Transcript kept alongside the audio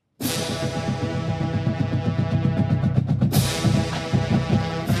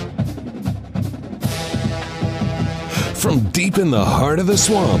From deep in the heart of the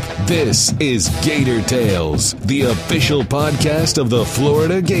swamp, this is Gator Tales, the official podcast of the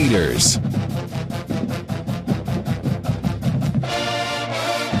Florida Gators.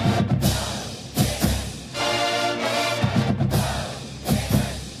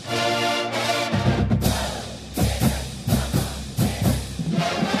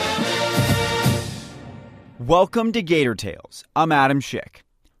 Welcome to Gator Tales. I'm Adam Schick.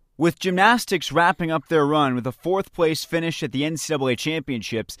 With gymnastics wrapping up their run with a fourth-place finish at the NCAA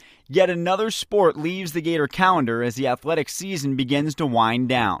Championships, yet another sport leaves the Gator calendar as the athletic season begins to wind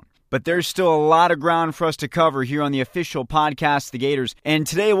down. But there's still a lot of ground for us to cover here on the official podcast of the Gators, and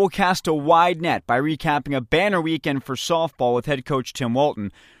today we'll cast a wide net by recapping a banner weekend for softball with head coach Tim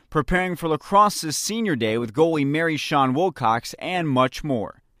Walton, preparing for lacrosse's senior day with goalie Mary Shawn Wilcox, and much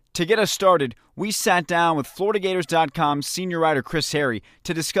more. To get us started, we sat down with FloridaGators.com senior writer Chris Harry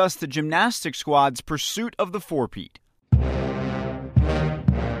to discuss the gymnastics squad's pursuit of the four-peat.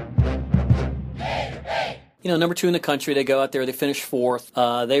 You know, number 2 in the country, they go out there, they finish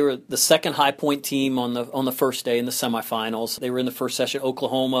 4th. They were the second high point team on the first day in the semifinals. They were in the first session.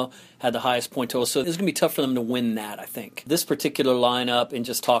 Oklahoma had the highest point total, so it's going to be tough for them to win that, I think. This particular lineup, and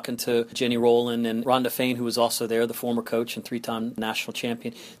just talking to Jenny Rowland and Rhonda Fain, who was also there, the former coach and 3-time national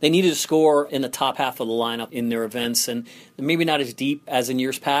champion, they needed to score in the top half of the lineup in their events, and maybe not as deep as in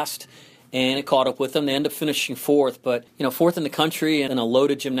years past. And it caught up with them. They ended up finishing 4th, but 4th in the country and a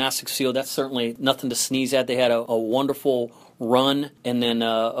loaded gymnastics field, that's certainly nothing to sneeze at. They had a wonderful run, and then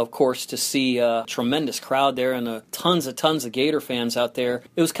of course to see a tremendous crowd there and tons of Gator fans out there.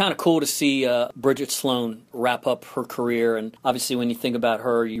 It was kind of cool to see Bridget Sloan wrap up her career, and obviously when you think about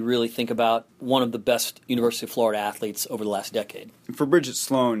her, you really think about one of the best University of Florida athletes over the last decade. For Bridget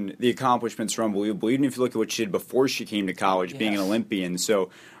Sloan, the accomplishments are unbelievable, even if you look at what she did before she came to college, being an Olympian.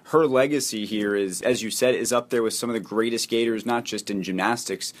 So her legacy here is, as you said, is up there with some of the greatest Gators, not just in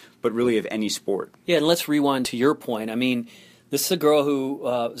gymnastics, but really of any sport. Yeah, and let's rewind to your point. I mean, this is a girl who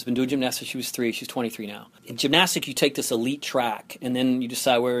has been doing gymnastics. She was 3. She's 23 now. In gymnastics, you take this elite track, and then you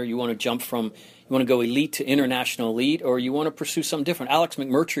decide where you want to jump from. You want to go elite to international elite, or you want to pursue something different. Alex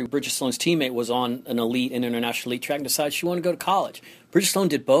McMurtry, Bridget Sloan's teammate, was on an elite and international elite track and decided she wanted to go to college. Bridget Sloan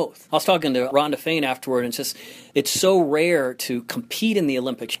did both. I was talking to Rhonda Fain afterward, and it's so rare to compete in the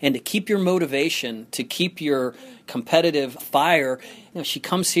Olympics and to keep your motivation, to keep your competitive fire. She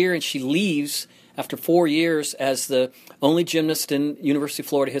comes here and she leaves after 4 years as the only gymnast in University of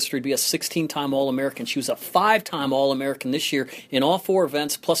Florida history to be a 16-time All-American. She was a 5-time All-American this year in all 4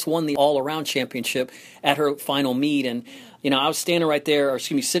 events, plus won the all-around championship at her final meet. And I was sitting right there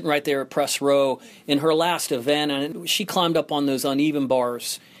at press row in her last event, and she climbed up on those uneven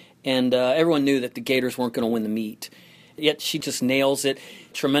bars, and everyone knew that the Gators weren't going to win the meet. Yet she just nails it.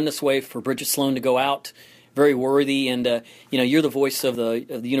 Tremendous way for Bridget Sloan to go out. Very worthy, and you're the voice of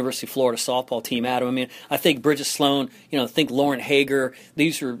the University of Florida softball team, Adam. I mean, I think Bridget Sloan, think Lauren Hager.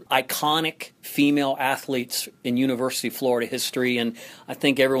 These are iconic female athletes in University of Florida history, and I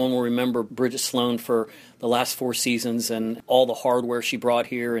think everyone will remember Bridget Sloan for the last 4 seasons and all the hardware she brought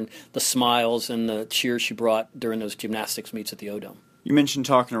here and the smiles and the cheers she brought during those gymnastics meets at the O-Dome. You mentioned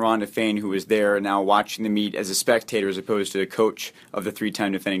talking to Rhonda Fain, who was there now watching the meet as a spectator as opposed to the coach of the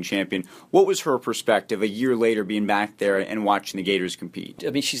 3-time defending champion. What was her perspective a year later being back there and watching the Gators compete? I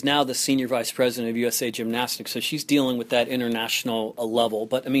mean, she's now the senior vice president of USA Gymnastics, so she's dealing with that international level.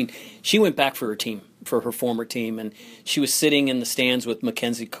 But, I mean, she went back for her team, for her former team, and she was sitting in the stands with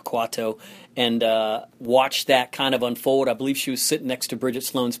Mackenzie Kakwato and watched that kind of unfold. I believe she was sitting next to Bridget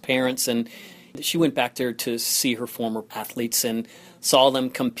Sloan's parents, and she went back there to see her former athletes and saw them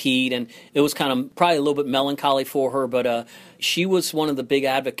compete, and it was kind of probably a little bit melancholy for her, but she was one of the big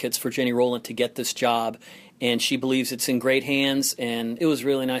advocates for Jenny Rowland to get this job, and she believes it's in great hands, and it was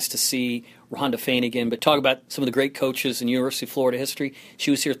really nice to see Rhonda Fain again. But talk about some of the great coaches in University of Florida history.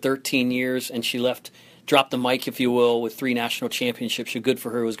 She was here 13 years, and she dropped the mic, if you will, with 3 national championships. So good for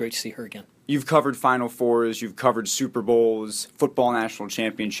her. It was great to see her again. You've covered Final Fours, you've covered Super Bowls, football national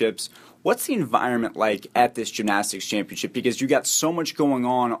championships. What's the environment like at this gymnastics championship? Because you got so much going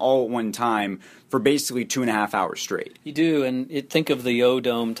on all at one time for basically 2.5 hours straight. You do, and think of the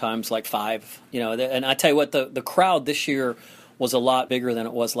O-Dome times like 5. And I tell you what, the crowd this year was a lot bigger than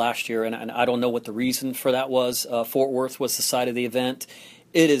it was last year, and I don't know what the reason for that was. Fort Worth was the site of the event,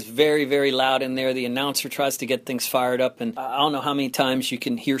 It is very, very loud in there. The announcer tries to get things fired up, and I don't know how many times you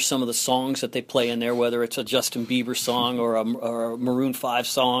can hear some of the songs that they play in there, whether it's a Justin Bieber song or a Maroon 5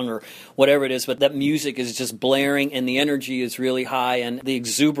 song or whatever it is, but that music is just blaring, and the energy is really high, and the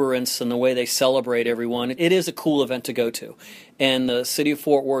exuberance and the way they celebrate everyone. It is a cool event to go to. And the city of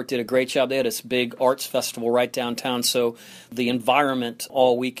Fort Worth did a great job. They had this big arts festival right downtown, so the environment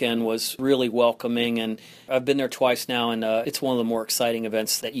all weekend was really welcoming. And I've been there twice now, and it's one of the more exciting events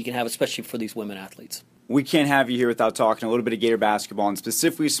that you can have, especially for these women athletes. We can't have you here without talking a little bit of Gator basketball, and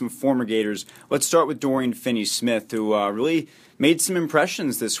specifically some former Gators. Let's start with Dorian Finney-Smith, who really made some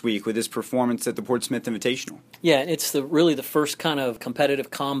impressions this week with his performance at the Portsmouth Invitational. Yeah, it's really the first kind of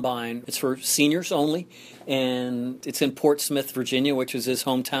competitive combine. It's for seniors only, and it's in Portsmouth, Virginia, which is his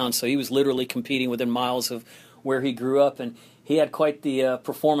hometown. So he was literally competing within miles of where he grew up, and he had quite the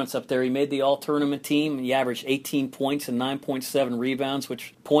performance up there. He made the all-tournament team. He averaged 18 points and 9.7 rebounds,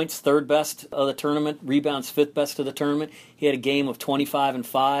 which points third best of the tournament, rebounds fifth best of the tournament. He had a game of 25 and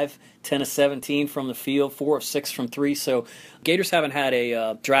 5, 10 of 17 from the field, 4 of 6 from 3. So Gators haven't had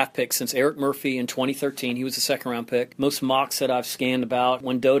a draft pick since Eric Murphy in 2013. He was a second-round pick. Most mocks that I've scanned about,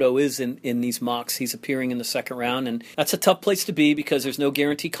 when Dodo is in these mocks, he's appearing in the second round. And that's a tough place to be because there's no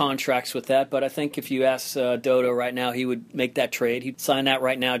guarantee contracts with that. But I think if you ask Dodo right now, he would make that trade. He'd sign that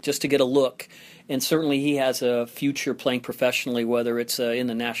right now just to get a look. And certainly he has a future playing professionally, whether it's in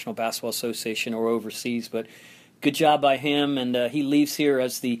the National Basketball Association or overseas. But good job by him, and he leaves here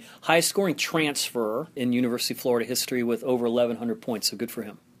as the highest-scoring transfer in University of Florida history with over 1,100 points, so good for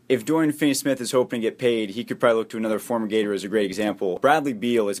him. If Dorian Finney-Smith is hoping to get paid, he could probably look to another former Gator as a great example. Bradley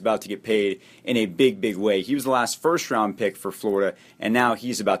Beal is about to get paid in a big, big way. He was the last first-round pick for Florida, and now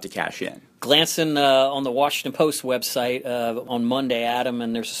he's about to cash in. Glancing on the Washington Post website on Monday, Adam,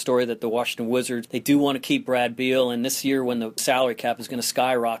 and there's a story that the Washington Wizards, they do want to keep Brad Beal, and this year when the salary cap is going to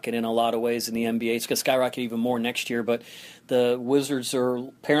skyrocket in a lot of ways in the NBA, it's going to skyrocket even more next year, but the Wizards are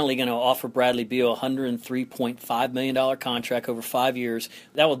apparently going to offer Bradley Beal a $103.5 million contract over 5 years.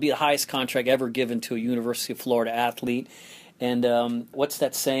 That would be the highest contract ever given to a University of Florida athlete. And what's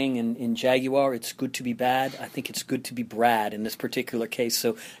that saying in Jaguar? It's good to be bad. I think it's good to be Brad in this particular case.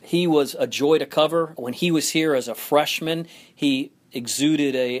 So he was a joy to cover. When he was here as a freshman, he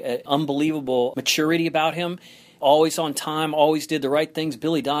exuded an unbelievable maturity about him. Always on time, always did the right things.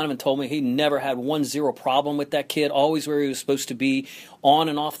 Billy Donovan told me he never had 1-0 problem with that kid, always where he was supposed to be on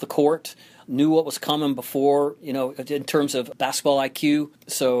and off the court. Knew what was coming before, in terms of basketball IQ.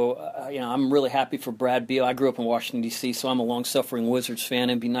 So, I'm really happy for Brad Beal. I grew up in Washington, D.C., so I'm a long-suffering Wizards fan.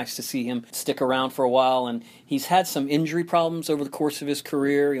 It'd be nice to see him stick around for a while. And he's had some injury problems over the course of his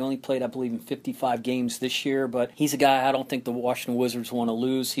career. He only played, I believe, in 55 games this year. But he's a guy I don't think the Washington Wizards want to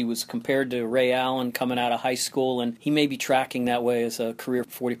lose. He was compared to Ray Allen coming out of high school, and he may be tracking that way as a career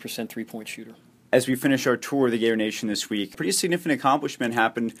 40% three-point shooter. As we finish our tour of the Gator Nation this week, pretty significant accomplishment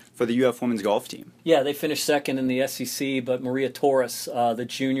happened for the UF women's golf team. Yeah, they finished second in the SEC, but Maria Torres, the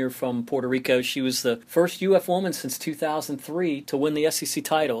junior from Puerto Rico, she was the first UF woman since 2003 to win the SEC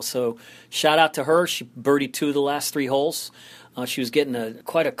title. So shout out to her. She birdied 2 of the last 3 holes. She was getting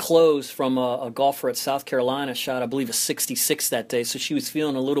quite a close from a golfer at South Carolina, shot, I believe, a 66 that day. So she was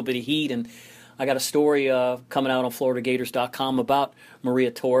feeling a little bit of heat, and I got a story coming out on FloridaGators.com about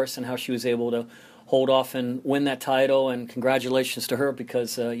Maria Torres and how she was able to hold off and win that title, and congratulations to her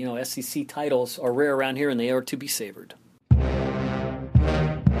because, SEC titles are rare around here and they are to be savored.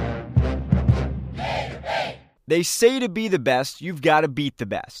 They say to be the best, you've got to beat the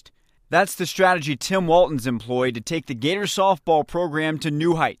best. That's the strategy Tim Walton's employed to take the Gator softball program to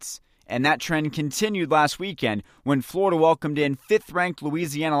new heights. And that trend continued last weekend when Florida welcomed in 5th-ranked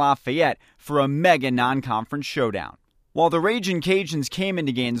Louisiana Lafayette for a mega non-conference showdown. While the Ragin' Cajuns came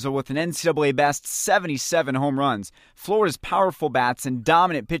into Gainesville with an NCAA best 77 home runs, Florida's powerful bats and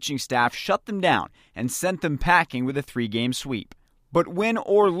dominant pitching staff shut them down and sent them packing with a 3-game sweep. But win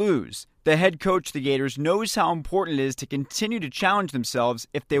or lose, the head coach of the Gators knows how important it is to continue to challenge themselves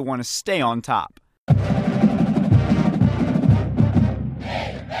if they want to stay on top.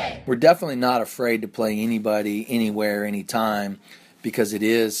 We're definitely not afraid to play anybody, anywhere, anytime, because it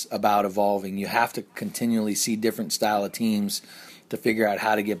is about evolving. You have to continually see different style of teams to figure out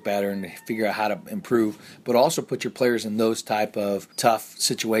how to get better and figure out how to improve, but also put your players in those type of tough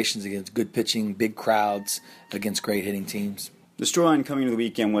situations against good pitching, big crowds, against great hitting teams. The storyline coming into the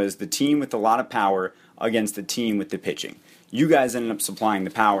weekend was the team with a lot of power against the team with the pitching. You guys ended up supplying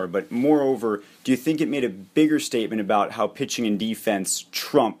the power, but moreover, do you think it made a bigger statement about how pitching and defense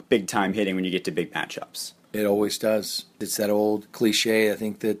trump big-time hitting when you get to big matchups? It always does. It's that old cliche. I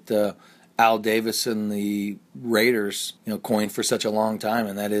think that Al Davis and the Raiders, coined for such a long time,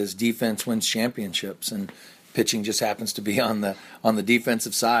 and that is defense wins championships, and pitching just happens to be on the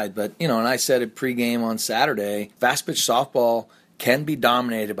defensive side. But and I said it pregame on Saturday, fast pitch softball can be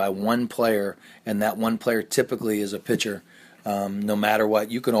dominated by one player, and that one player typically is a pitcher. No matter what,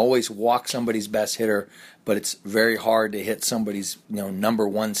 you can always walk somebody's best hitter, but it's very hard to hit somebody's number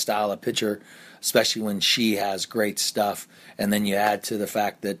one style of pitcher, especially when she has great stuff. And then you add to the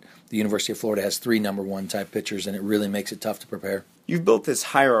fact that the University of Florida has 3 number one type pitchers, and it really makes it tough to prepare. You've built this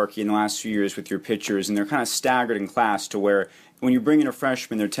hierarchy in the last few years with your pitchers, and they're kind of staggered in class to where when you bring in a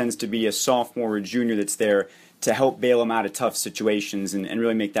freshman, there tends to be a sophomore or junior that's there to help bail them out of tough situations and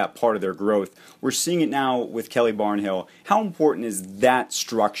really make that part of their growth. We're seeing it now with Kelly Barnhill. How important is that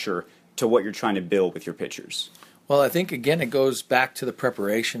structure to what you're trying to build with your pitchers? Well, I think, again, it goes back to the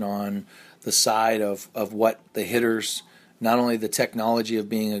preparation on the side of what the hitters, not only the technology of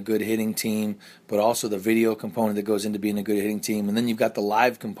being a good hitting team, but also the video component that goes into being a good hitting team. And then you've got the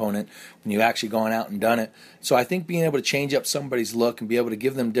live component when you've actually gone out and done it. So I think being able to change up somebody's look and be able to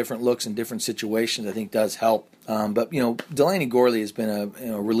give them different looks in different situations, I think does help. But Delaney Gorley has been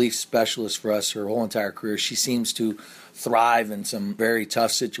a relief specialist for us her whole entire career. She seems to thrive in some very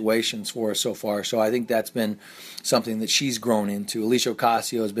tough situations for us so far. So I think that's been something that she's grown into. Alicia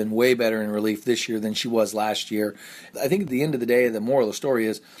Ocasio has been way better in relief this year than she was last year. I think at the end of the day, the moral of the story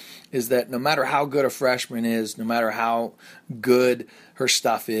is that no matter how good a freshman is, no matter how good her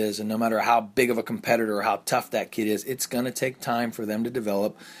stuff is, and no matter how big of a competitor or how tough that kid is, it's going to take time for them to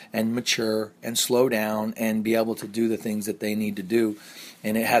develop and mature and slow down and be able to do the things that they need to do.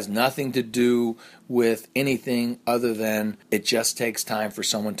 And it has nothing to do with anything other than it just takes time for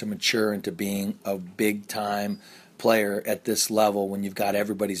someone to mature into being a big-time player at this level when you've got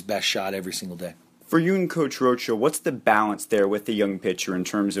everybody's best shot every single day. For you and Coach Rocha, what's the balance there with the young pitcher in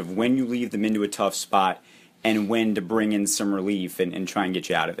terms of when you leave them into a tough spot and when to bring in some relief and try and get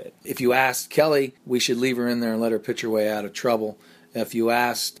you out of it? If you asked Kelly, we should leave her in there and let her pitch her way out of trouble. If you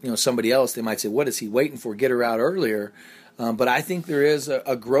asked somebody else, they might say, what is he waiting for? Get her out earlier. But I think there is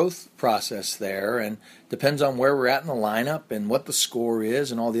a growth process there, and depends on where we're at in the lineup and what the score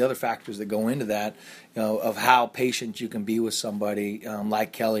is and all the other factors that go into that, of how patient you can be with somebody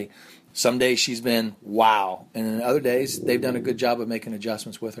like Kelly. Some days she's been wow, and in other days they've done a good job of making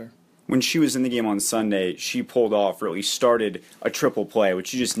adjustments with her. When she was in the game on Sunday, she pulled off, or at least started, a triple play,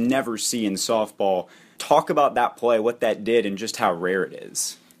 which you just never see in softball. Talk about that play, what that did, and just how rare it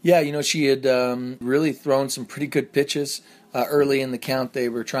is. Yeah, she had really thrown some pretty good pitches. Early in the count, they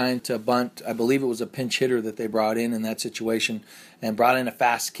were trying to bunt. I believe it was a pinch hitter that they brought in that situation, and brought in a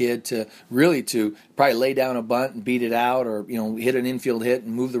fast kid to probably lay down a bunt and beat it out, or hit an infield hit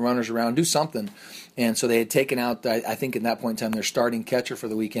and move the runners around, do something. And so they had taken out, I think at that point in time, their starting catcher for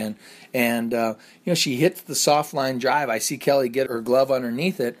the weekend. And she hits the soft line drive. I see Kelly get her glove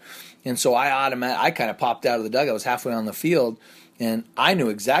underneath it, and so I kind of popped out of the dugout. I was halfway on the field. And I knew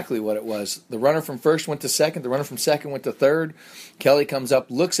exactly what it was. The runner from first went to second. The runner from second went to third. Kelly comes up,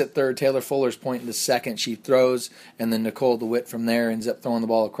 looks at third. Taylor Fuller's pointing to second. She throws, and then Nicole DeWitt from there ends up throwing the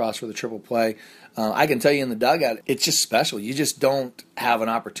ball across for the triple play. I can tell you in the dugout, it's just special. You just don't have an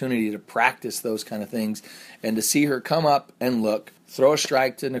opportunity to practice those kind of things. And to see her come up and look, throw a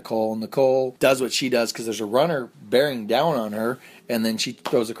strike to Nicole. Nicole does what she does because there's a runner bearing down on her, and then she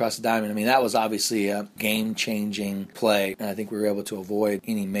throws across the diamond. I mean, that was obviously a game-changing play, and I think we were able to avoid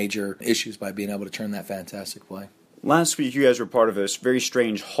any major issues by being able to turn that fantastic play. Last week, you guys were part of a very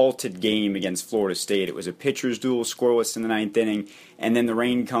strange halted game against Florida State. It was a pitcher's duel, scoreless in the 9th inning, and then the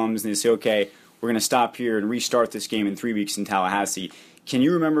rain comes, and they say, okay, we're going to stop here and restart this game in 3 weeks in Tallahassee. Can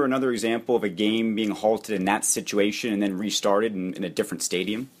you remember another example of a game being halted in that situation and then restarted in a different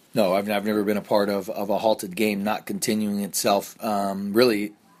stadium? No, I've never been a part of a halted game not continuing itself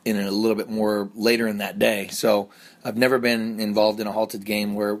really in a little bit more later in that day. So I've never been involved in a halted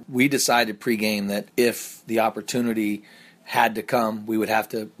game where we decided pregame that if the opportunity had to come, we would have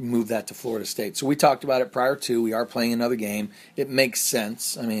to move that to Florida State. So we talked about it prior to. We are playing another game. It makes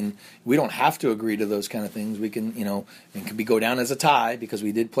sense. I mean, we don't have to agree to those kind of things. We can, it could go down as a tie because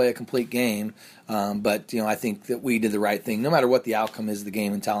we did play a complete game. But I think that we did the right thing. No matter what the outcome is of the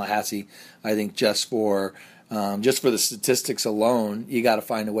game in Tallahassee, I think just for the statistics alone, you got to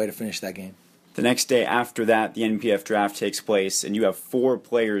find a way to finish that game. The next day after that, the NPF draft takes place, and you have 4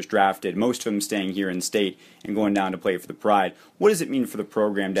 players drafted, most of them staying here in state and going down to play for the Pride. What does it mean for the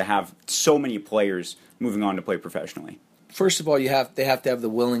program to have so many players moving on to play professionally? First of all, they have to have the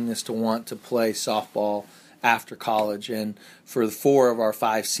willingness to want to play softball after college. And for 4 of our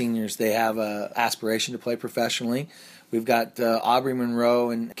 5 seniors, they have an aspiration to play professionally. We've got Aubrey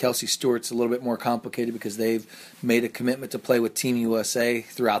Monroe and Kelsey Stewart's a little bit more complicated because they've made a commitment to play with Team USA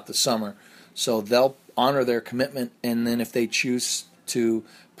throughout the summer. So they'll honor their commitment, and then if they choose to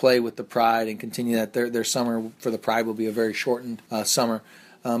play with the Pride and continue that, their summer for the Pride will be a very shortened summer.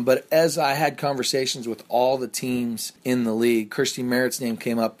 But as I had conversations with all the teams in the league, Kirstie Merritt's name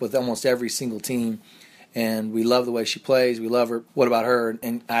came up with almost every single team. And we love the way she plays. We love her. What about her?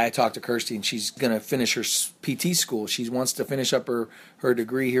 And I talked to Kirstie, and she's going to finish her PT school. She wants to finish up her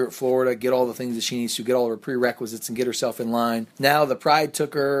degree here at Florida, get all the things that she needs to, get all her prerequisites, and get herself in line. Now the Pride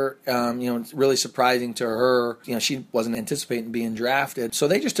took her. It's really surprising to her. She wasn't anticipating being drafted, so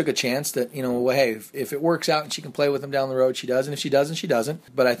they just took a chance that hey, if it works out and she can play with them down the road, she does, and if she doesn't, she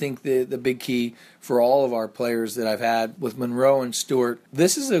doesn't. But I think the big key for all of our players that I've had with Monroe and Stewart,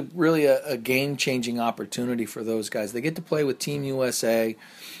 this is really a game-changing opportunity for those guys. They get to play with Team USA,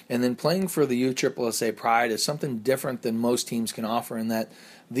 and then playing for the USSSA Pride is something different than most teams can offer in that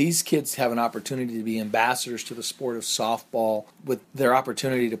these kids have an opportunity to be ambassadors to the sport of softball with their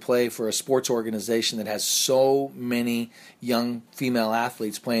opportunity to play for a sports organization that has so many young female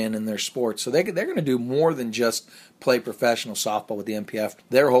athletes playing in their sports. So they're going to do more than just play professional softball with the MPF.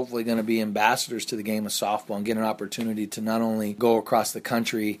 They're hopefully going to be ambassadors to the game of softball and get an opportunity to not only go across the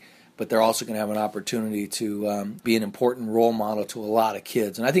country, but they're also going to have an opportunity to be an important role model to a lot of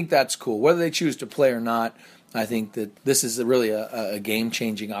kids. And I think that's cool. Whether they choose to play or not, I think that this is really a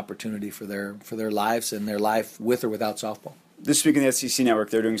game-changing opportunity for their lives and their life with or without softball. This week on the SEC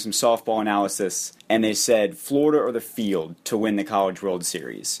Network, they're doing some softball analysis, and they said Florida or the field to win the College World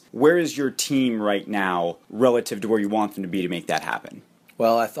Series. Where is your team right now relative to where you want them to be to make that happen?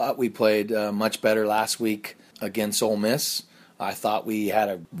 Well, I thought we played much better last week against Ole Miss. I thought we had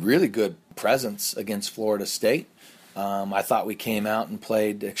a really good presence against Florida State. I thought we came out and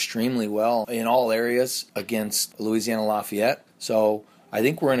played extremely well in all areas against Louisiana Lafayette. So I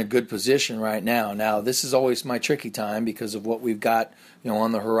think we're in a good position right now. Now, this is always my tricky time because of what we've got,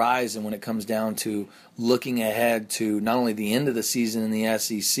 on the horizon when it comes down to looking ahead to not only the end of the season in the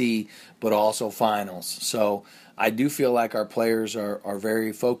SEC, but also finals. So I do feel like our players are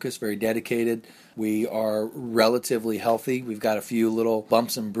very focused, very dedicated. We are relatively healthy. We've got a few little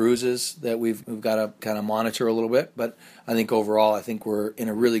bumps and bruises that we've got to kind of monitor a little bit. But I think overall, I think we're in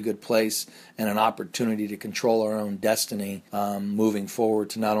a really good place and an opportunity to control our own destiny moving forward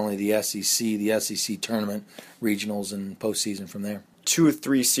to not only the SEC tournament, regionals, and postseason from there. 2 or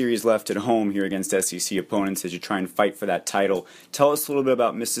 3 series left at home here against SEC opponents as you try and fight for that title. Tell us a little bit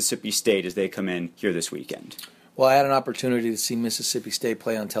about Mississippi State as they come in here this weekend. Well, I had an opportunity to see Mississippi State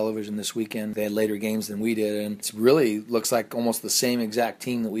play on television this weekend. They had later games than we did, and it really looks like almost the same exact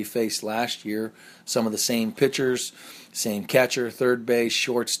team that we faced last year. Some of the same pitchers, same catcher, third base,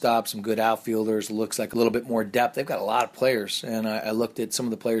 shortstop, some good outfielders. Looks like a little bit more depth. They've got a lot of players, and I looked at some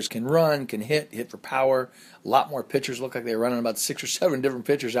of the players can run, can hit for power. A lot more pitchers. Look like they're running about 6 or 7 different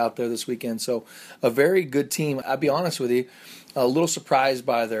pitchers out there this weekend. So a very good team. I'll be honest with you, a little surprised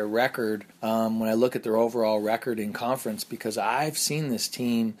by their record when I look at their overall record in conference because I've seen this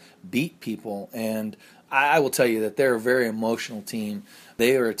team beat people, and I will tell you that they're a very emotional team.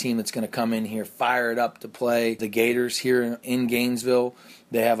 They are a team that's going to come in here fired up to play the Gators here in Gainesville.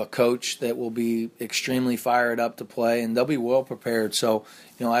 They have a coach that will be extremely fired up to play, and they'll be well prepared. So,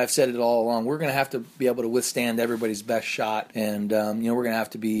 I've said it all along. We're going to have to be able to withstand everybody's best shot, and, we're going to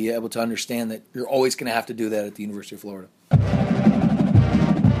have to be able to understand that you're always going to have to do that at the University of Florida.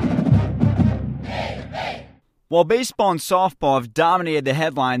 While baseball and softball have dominated the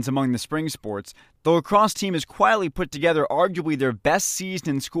headlines among the spring sports, the lacrosse team has quietly put together arguably their best season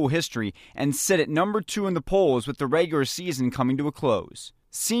in school history and sit at number 2 in the polls with the regular season coming to a close.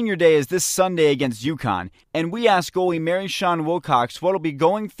 Senior Day is this Sunday against UConn, and we asked goalie Mary Shawn Wilcox what will be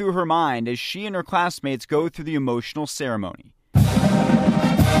going through her mind as she and her classmates go through the emotional ceremony.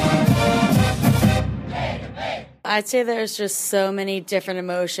 I'd say there's just so many different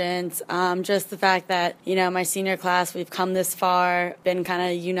emotions. Just the fact that, my senior class, we've come this far, been kind of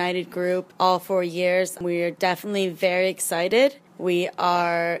a united group all 4 years. We're definitely very excited. We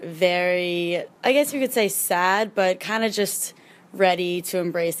are very, I guess you could say sad, but kind of just ready to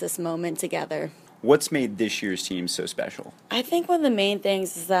embrace this moment together. What's made this year's team so special? I think one of the main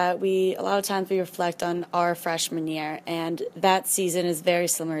things is that a lot of times we reflect on our freshman year, and that season is very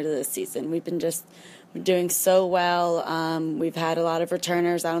similar to this season. We've been just doing so well. We've had a lot of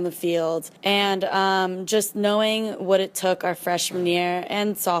returners out on the field, and just knowing what it took our freshman year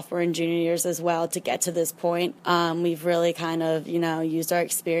and sophomore and junior years as well to get to this point, we've really kind of, used our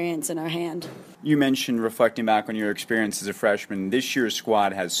experience in our hand. You mentioned reflecting back on your experience as a freshman. This year's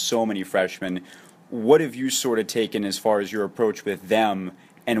squad has so many freshmen. What have you sort of taken as far as your approach with them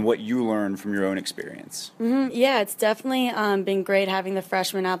and what you learned from your own experience? Yeah, it's definitely been great having the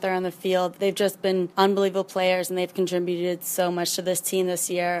freshmen out there on the field. They've just been unbelievable players, and they've contributed so much to this team this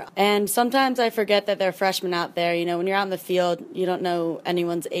year. And sometimes I forget that they're freshmen out there. You know, when you're out in the field, you don't know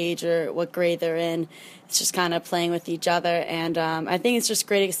anyone's age or what grade they're in. It's just kind of playing with each other. And I think it's just a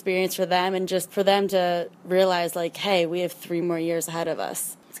great experience for them, and just for them to realize, like, hey, we have 3 more years ahead of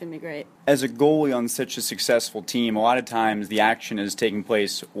us. It's going to be great. As a goalie on such a successful team, a lot of times the action is taking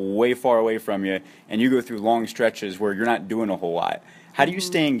place way far away from you, and you go through long stretches where you're not doing a whole lot. How do you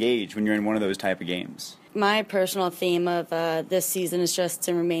stay engaged when you're in one of those type of games? My personal theme of this season is just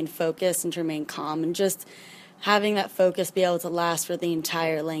to remain focused and to remain calm, and just having that focus be able to last for the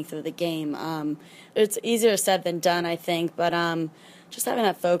entire length of the game. It's easier said than done, I think, but just having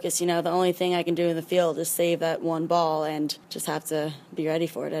that focus, you know, the only thing I can do in the field is save that one ball and just have to be ready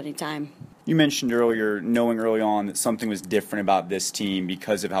for it any time. You mentioned earlier, knowing early on that something was different about this team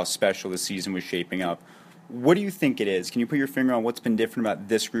because of how special the season was shaping up. What do you think it is? Can you put your finger on what's been different about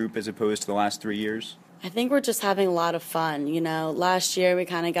this group as opposed to the last 3 years? I think we're just having a lot of fun. You know, last year we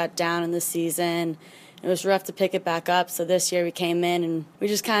kind of got down in the season. It was rough to pick it back up, so this year we came in and we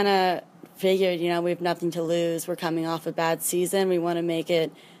just kind of figured, you know, we have nothing to lose. We're coming off a bad season. We want to make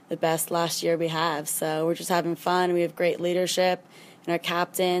it the best last year we have. So we're just having fun. We have great leadership and our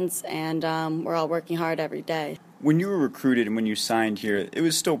captains, and we're all working hard every day. When you were recruited and when you signed here, it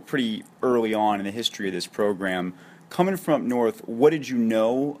was still pretty early on in the history of this program. Coming from up north, what did you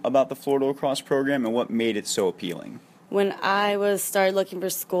know about the Florida Lacrosse program and what made it so appealing? When I started looking for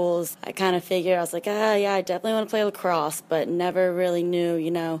schools, I kind of figured, I was like, yeah, I definitely want to play lacrosse, but never really knew, you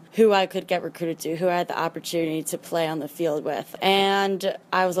know, who I could get recruited to, who I had the opportunity to play on the field with. And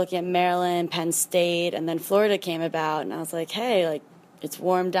I was looking at Maryland, Penn State, and then Florida came about, and I was like, hey, like, it's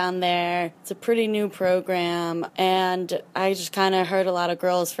warm down there. It's a pretty new program. And I just kind of heard a lot of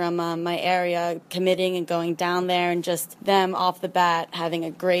girls from my area committing and going down there, and just them off the bat having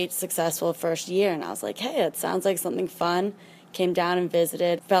a great, successful first year. And I was like, hey, it sounds like something fun. Came down and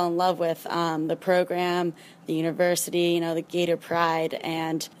visited, fell in love with the program, the university, you know, the Gator Pride.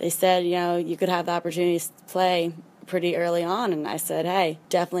 And they said, you know, you could have the opportunity to play pretty early on. And I said, hey,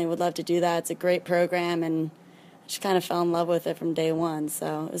 definitely would love to do that. It's a great program, and just kind of fell in love with it from day one,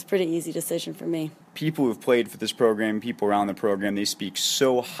 so it was a pretty easy decision for me. People who've played for this program, people around the program, they speak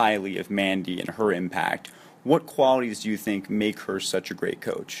so highly of Mandy and her impact. What qualities do you think make her such a great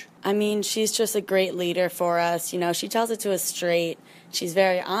coach? I mean, she's just a great leader for us. You know, she tells it to us straight. She's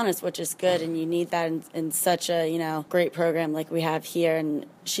very honest, which is good, and you need that in such a, you know, great program like we have here. And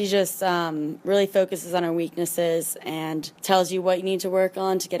she just really focuses on her weaknesses and tells you what you need to work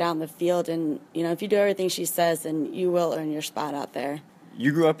on to get out in the field. And, you know, if you do everything she says, then you will earn your spot out there.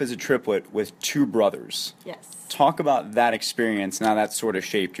 You grew up as a triplet with 2 brothers. Yes. Talk about that experience and how that sort of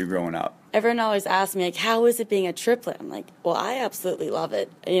shaped you growing up. Everyone always asks me, like, how is it being a triplet? I'm like, well, I absolutely love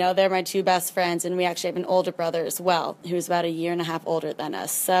it. You know, they're my 2 best friends, and we actually have an older brother as well, who's about 1.5 years older than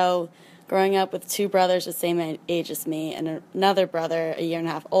us. So growing up with 2 brothers the same age as me and another brother 1.5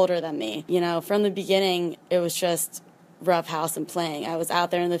 years older than me, you know, from the beginning, it was just rough house and playing. I was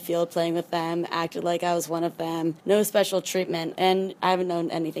out there in the field playing with them, acted like I was one of them, no special treatment, and I haven't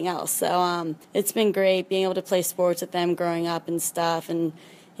known anything else. So it's been great being able to play sports with them growing up and stuff, and,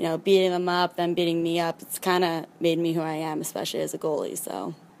 you know, beating them up, them beating me up. It's kind of made me who I am, especially as a goalie.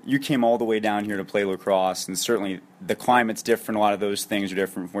 So you came all the way down here to play lacrosse, and certainly the climate's different. A lot of those things are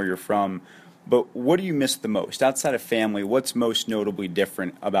different from where you're from. But what do you miss the most? Outside of family, what's most notably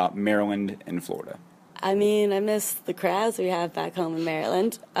different about Maryland and Florida? I mean, I miss the crowds we have back home in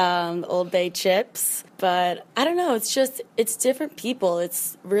Maryland, the Old Bay Chips. But I don't know, it's different people.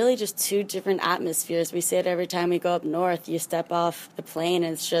 It's really just 2 different atmospheres. We say it every time we go up north. You step off the plane,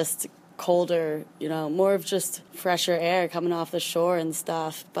 and it's just colder, you know, more of just fresher air coming off the shore and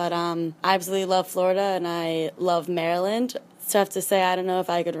stuff. But I absolutely love Florida, and I love Maryland. It's tough to say. I don't know if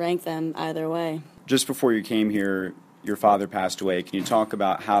I could rank them either way. Just before you came here, your father passed away. Can you talk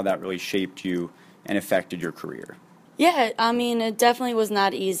about how that really shaped you and affected your career? Yeah, I mean, it definitely was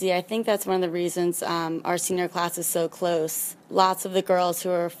not easy. I think that's one of the reasons our senior class is so close. Lots of the girls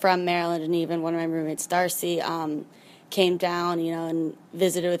who are from Maryland, and even one of my roommates, Darcy, came down, you know, and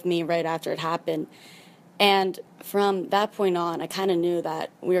visited with me right after it happened. And from that point on, I kind of knew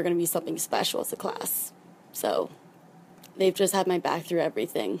that we were going to be something special as a class. So they've just had my back through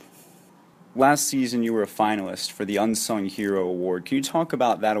everything. Last season, you were a finalist for the Unsung Hero Award. Can you talk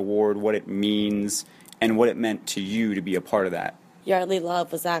about that award, what it means, and what it meant to you to be a part of that? Yardley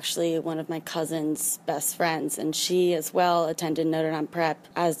Love was actually one of my cousin's best friends, and she as well attended Notre Dame Prep,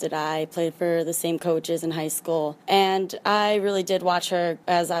 as did I, played for the same coaches in high school. And I really did watch her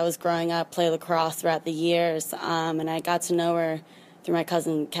as I was growing up play lacrosse throughout the years, and I got to know her through my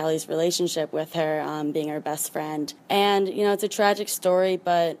cousin Kelly's relationship with her, being her best friend. And, it's a tragic story,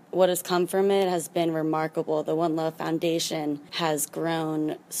 but what has come from it has been remarkable. The One Love Foundation has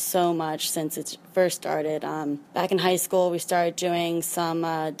grown so much since it first started. Back in high school, we started doing some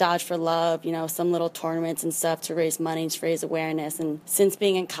Dodge for Love, some little tournaments and stuff to raise money, to raise awareness. And since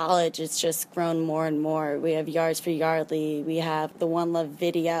being in college, it's just grown more and more. We have Yards for Yardley. We have the One Love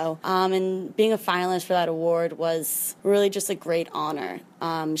video. And being a finalist for that award was really just a great honor.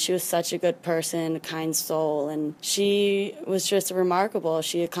 She was such a good person, a kind soul, and she was just remarkable.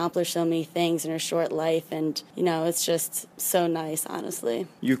 She accomplished so many things in her short life, and, it's just so nice, honestly.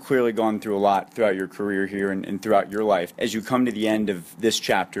 You've clearly gone through a lot throughout your career here and throughout your life. As you come to the end of this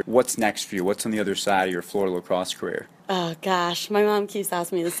chapter, what's next for you? What's on the other side of your Florida lacrosse career? Oh, gosh, my mom keeps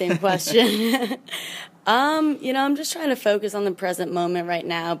asking me the same question. I'm just trying to focus on the present moment right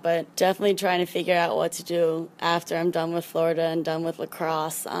now, but definitely trying to figure out what to do after I'm done with Florida and done with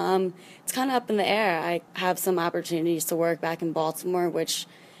lacrosse. It's kind of up in the air. I have some opportunities to work back in Baltimore, which,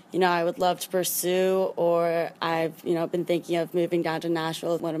 I would love to pursue, or I've, been thinking of moving down to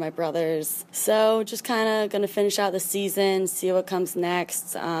Nashville with one of my brothers. So just kind of going to finish out the season, see what comes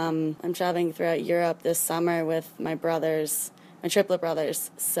next. I'm traveling throughout Europe this summer with my brothers, my triplet brothers.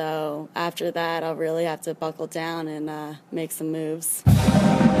 So after that, I'll really have to buckle down and make some moves.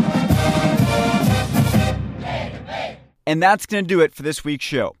 And that's going to do it for this week's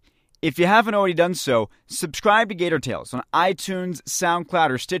show. If you haven't already done so, subscribe to Gator Tales on iTunes,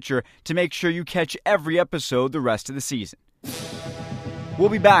 SoundCloud, or Stitcher to make sure you catch every episode the rest of the season. We'll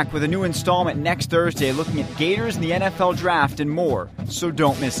be back with a new installment next Thursday looking at Gators in the NFL Draft and more, so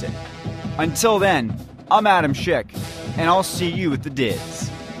don't miss it. Until then, I'm Adam Schick, and I'll see you at the Diz.